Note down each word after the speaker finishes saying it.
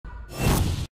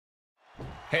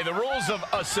Hey, the rules of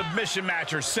a submission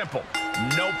match are simple.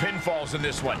 No pinfalls in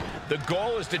this one. The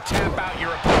goal is to tap out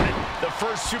your opponent. The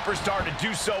first superstar to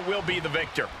do so will be the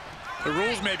victor. The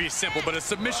rules may be simple, but a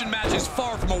submission match is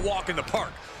far from a walk in the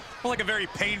park. More like a very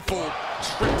painful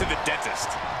trip to the dentist.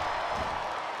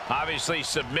 Obviously,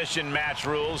 submission match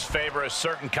rules favor a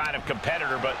certain kind of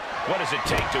competitor, but what does it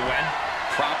take to win?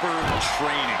 Proper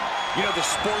training. You know, the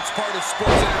sports part of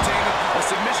sports entertainment, a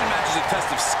submission match is a test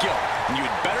of skill, and you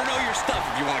had better know your stuff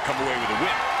if you want to come away with a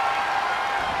win.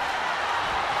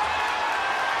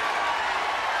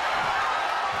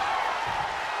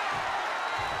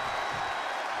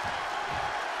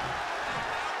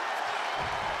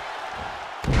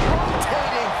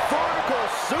 Rotating vertical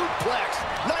suplex.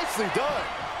 Nicely done.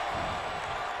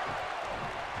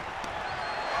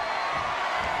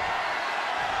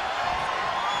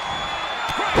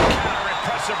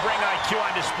 Impressive ring IQ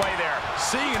on display there.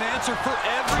 Seeing an answer for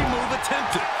every move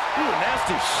attempted. Ooh, a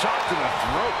nasty shot to the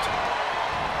throat.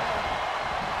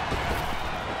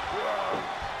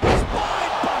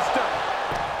 Spine buster.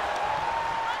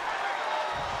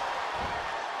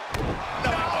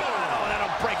 No,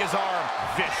 that'll break his arm.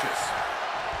 Vicious.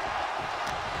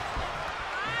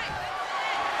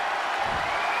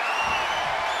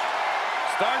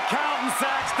 Start counting,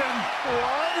 Saxton.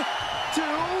 1, 2,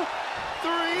 3.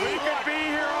 We could be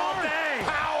here all day.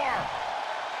 Power.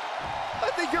 I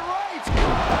think you're right.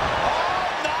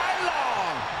 All night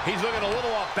long. He's looking a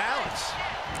little off balance.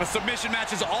 A submission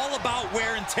match is all about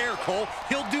wear and tear, Cole.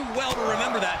 He'll do well to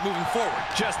remember that moving forward.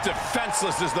 Just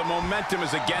defenseless as the momentum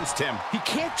is against him. He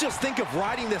can't just think of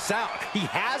riding this out. He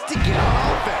has to get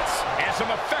on offense. And some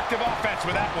effective offense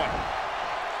with that one.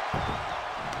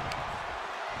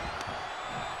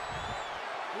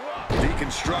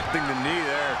 Deconstructing the knee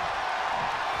there.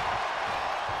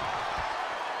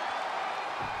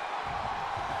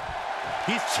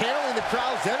 He's channeling the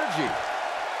crowd's energy.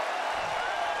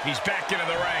 He's back into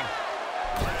the ring.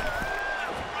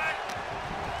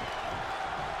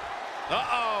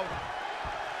 Uh-oh.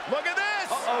 Look at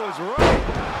this. Uh-oh is right.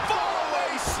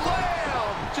 Fallaway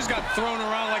slam. Just got thrown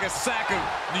around like a sack of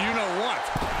you-know-what.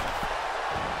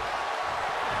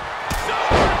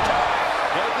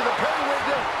 Right to the pay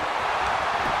window.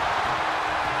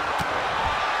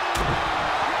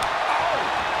 Oh,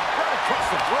 right across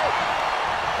the throat.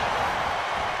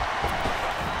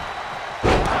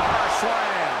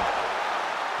 Slam.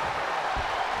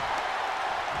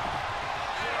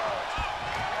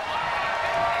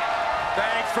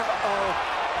 Thanks for...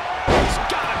 He's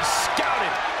got him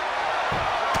scouted.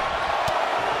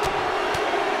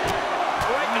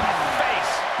 Right in the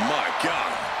face. My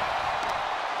God.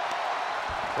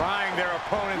 Prying their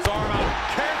opponent's arm out.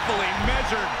 Carefully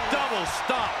measured double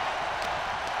stop.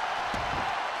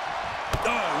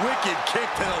 Oh, wicked kick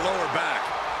to the lower back.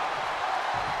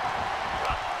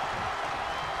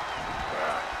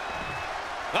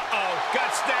 Uh-oh,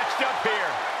 got snatched up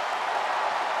here.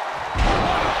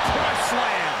 Press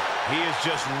slam. He is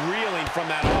just reeling from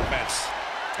that offense.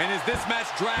 And as this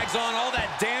match drags on, all that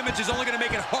damage is only going to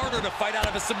make it harder to fight out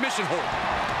of a submission hold.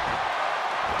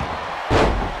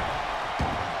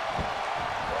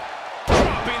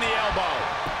 Dropping the elbow.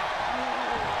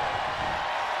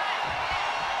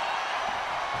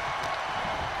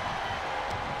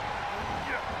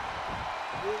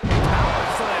 Power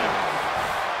slam.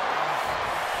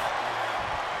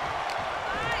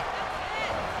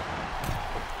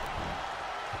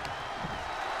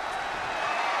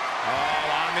 Oh,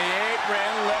 on the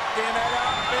apron, lifting it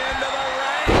up into the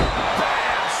ring.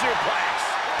 Bam! Suplex.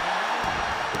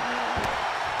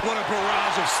 What a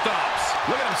barrage of stops.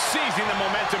 Look at him seizing the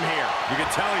momentum here. You can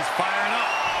tell he's firing up.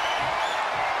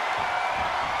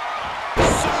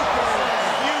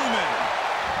 Superhuman.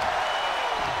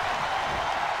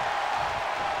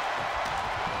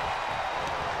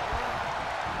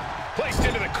 Placed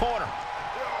into the corner.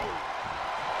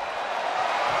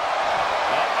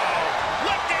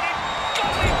 Lifting it,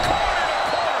 going corner to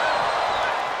corner.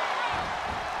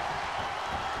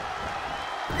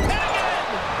 And again.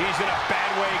 He's in a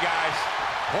bad way, guys.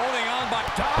 Holding on by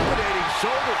dominating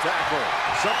shoulder tackle.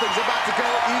 Something's about to go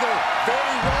either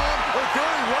very wrong or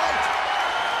very right.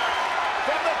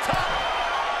 From the top.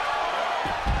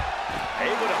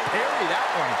 Able to parry that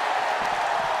one.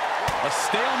 A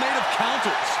stalemate of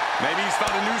counters. Maybe he's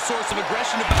found a new source of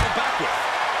aggression to battle back with.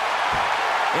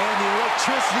 And the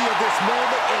electricity of this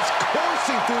moment is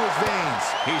coursing through his veins.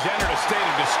 He's entered a state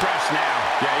of distress now.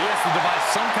 Yeah, he has to devise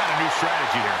some kind of new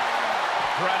strategy here.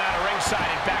 Run out of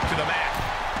ringside and back to the mat.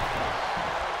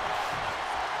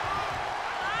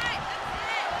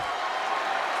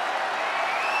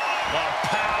 The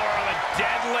power of a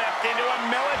deadlift into a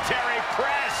military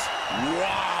press.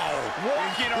 Wow.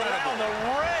 Walking around the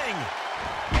ring.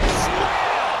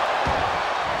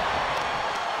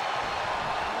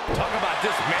 Talk about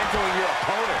dismantling your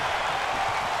opponent.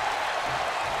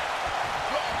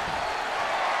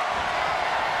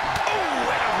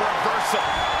 Oh, and a reversal.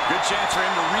 Good chance for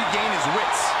him to regain his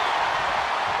wits.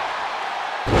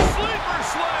 Sleeper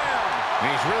slam. And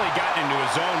he's really gotten into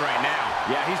his zone right now.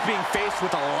 Yeah, he's being faced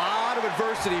with a lot of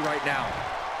adversity right now.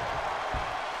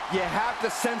 You have to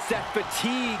sense that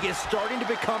fatigue is starting to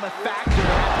become a factor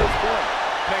at this point.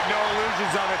 Make no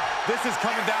illusions of it. This is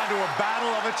coming down to a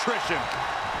battle of attrition.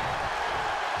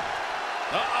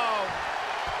 Uh-oh.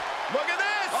 Look at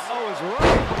this. Uh-oh is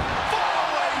right.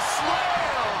 Fallaway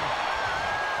slam.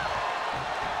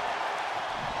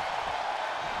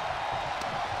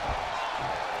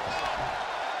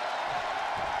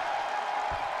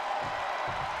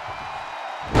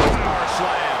 Power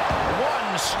slam.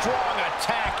 One strong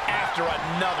attack after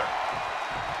another.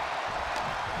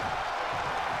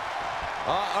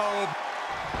 Uh-oh.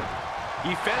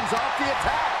 He fends off the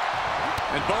attack.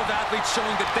 And both athletes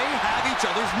showing that they have each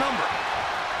other's number.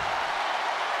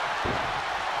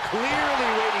 Clearly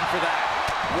waiting for that.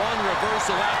 One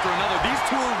reversal after another. These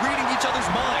two are reading each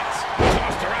other's minds.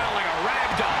 Tossed around like a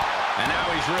rag doll. And now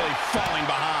he's really falling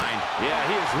behind. Yeah,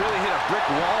 he has really hit a brick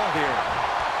wall here.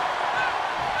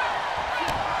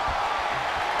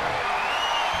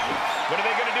 What are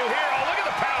they going to do here? Oh, look at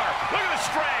the power. Look at the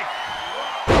strength.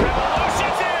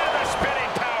 Revolution's in the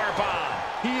spinning power bomb.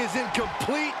 He is in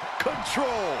complete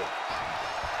control.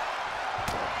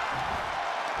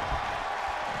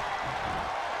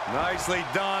 Nicely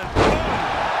done.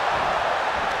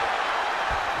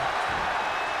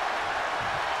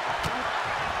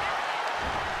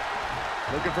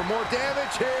 Looking for more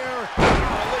damage here.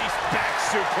 Release back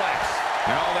suplex.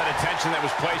 And all that attention that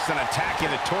was placed on attacking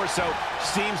the torso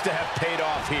seems to have paid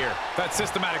off here. That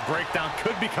systematic breakdown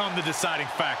could become the deciding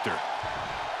factor.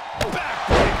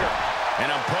 Backbreaker. An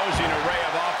imposing array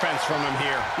of offense from him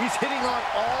here. He's hitting on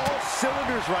all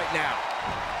cylinders right now.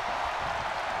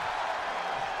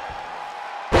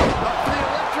 Up for the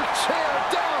electric chair,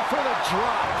 down for the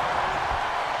drop.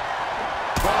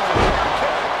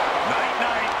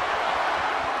 Night-night.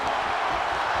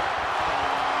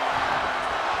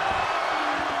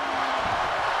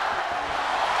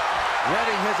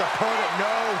 Letting his opponent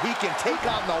know he can take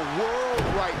on the world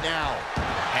right now.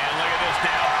 And look at this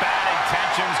now. Bad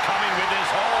intentions coming with this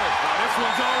hold. Now this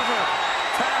one's over.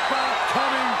 Tap out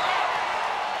coming.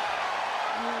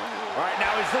 All right,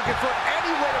 now he's looking for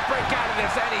any way to break out of this.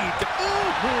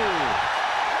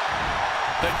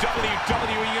 The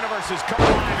WWE Universe has come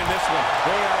alive in this one.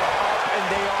 They are up and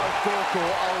they are vocal.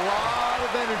 A lot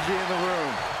of energy in the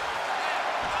room.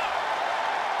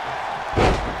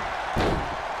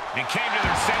 And came to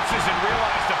their senses and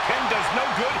realized the pin does no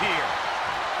good here.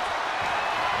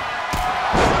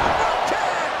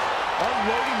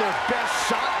 Unloading their best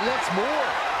shot once more.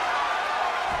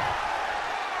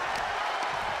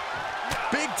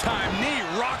 Big-time knee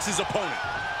rocks his opponent.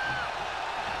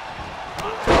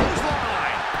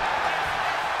 Clothesline.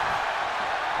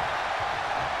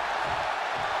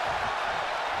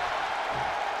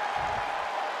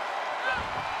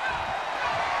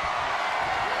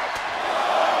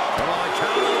 Come on,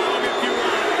 count along if you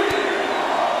will.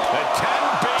 The 10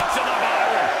 beats of the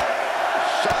Byron.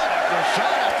 Shot after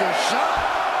shot after shot.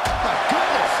 My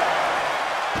goodness.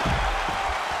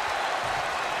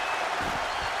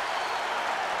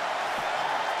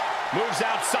 Moves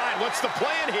outside. What's the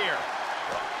plan here?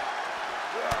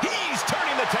 He's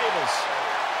turning the tables.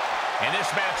 And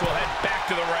this match will head back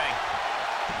to the ring.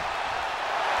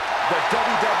 The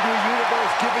WWE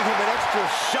Universe giving him an extra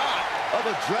shot of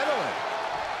adrenaline.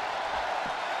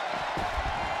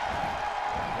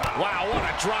 Wow, what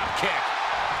a drop kick.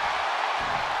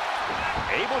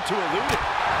 Able to elude it.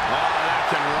 Oh, that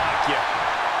can rock you.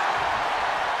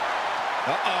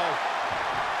 Uh-oh.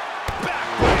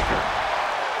 Backbreaker.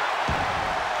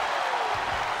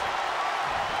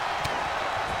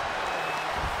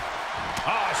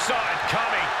 Oh, saw it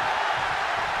coming.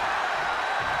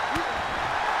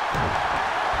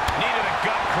 Needed a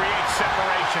gut, create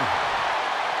separation.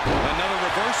 Another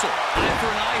reversal. Eye for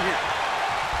an eye here.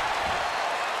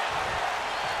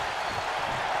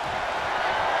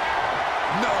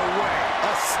 No way.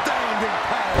 Astounding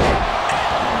power.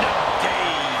 End of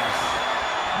days.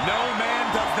 No man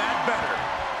does that better.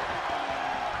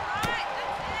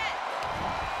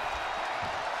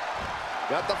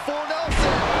 Got the full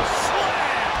Nelson. Slam.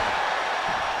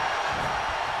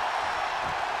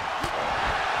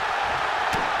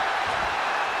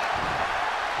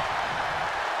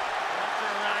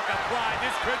 Lack applied.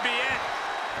 This could be it.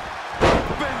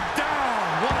 Up and down.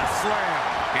 What a slam.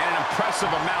 And an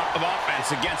impressive amount of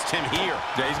offense against him here.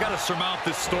 Yeah, he's got to surmount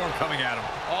this storm coming at him.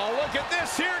 Oh, look at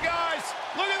this here, guys.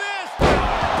 Look at this.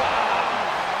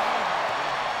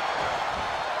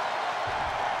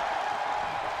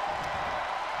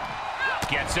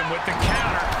 Gets him with the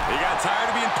counter. He got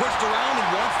tired of being pushed around and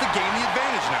wants to gain the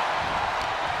advantage now.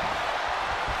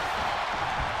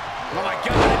 Oh, my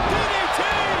God. DDT!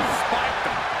 Spiked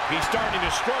him. He's starting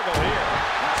to struggle here.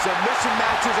 Submission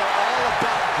matches are all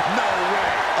about no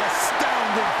way.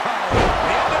 Astounding power.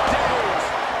 In the days.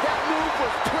 That move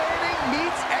was planning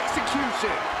meets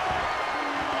execution.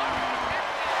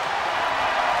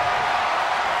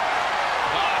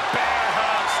 Bear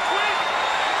hug. Squeak.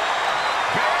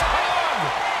 Bear hug.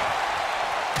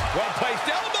 Well-placed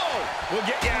elbow. We'll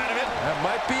get you out of it. That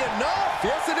might be enough.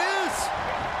 Yes, it is.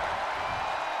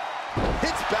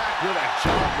 Hits back with a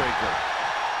jawbreaker.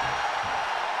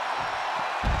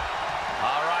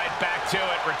 All right, back to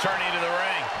it. Returning to the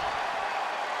ring.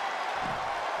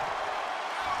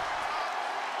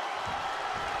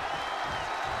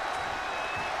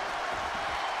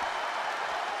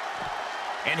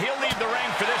 And he'll leave the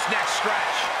ring for this next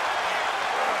stretch.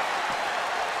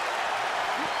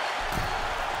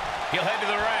 He'll head to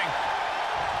the ring.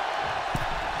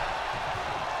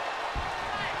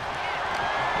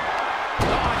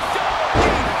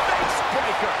 Face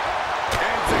breaker.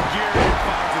 And Zagiri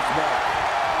finds its mark.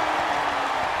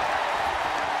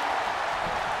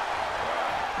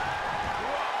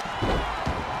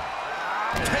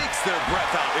 Takes their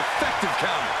breath out. Effective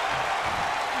counter.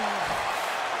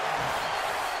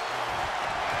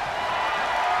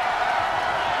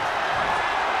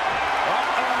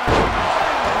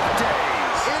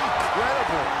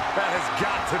 Incredible. That has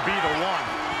got to be the one.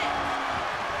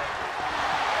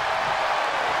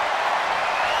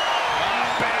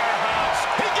 Bear hugs.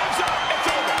 He gives up. It's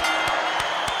over.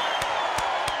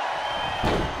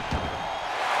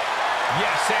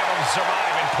 Yes, able to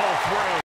survive and pull through.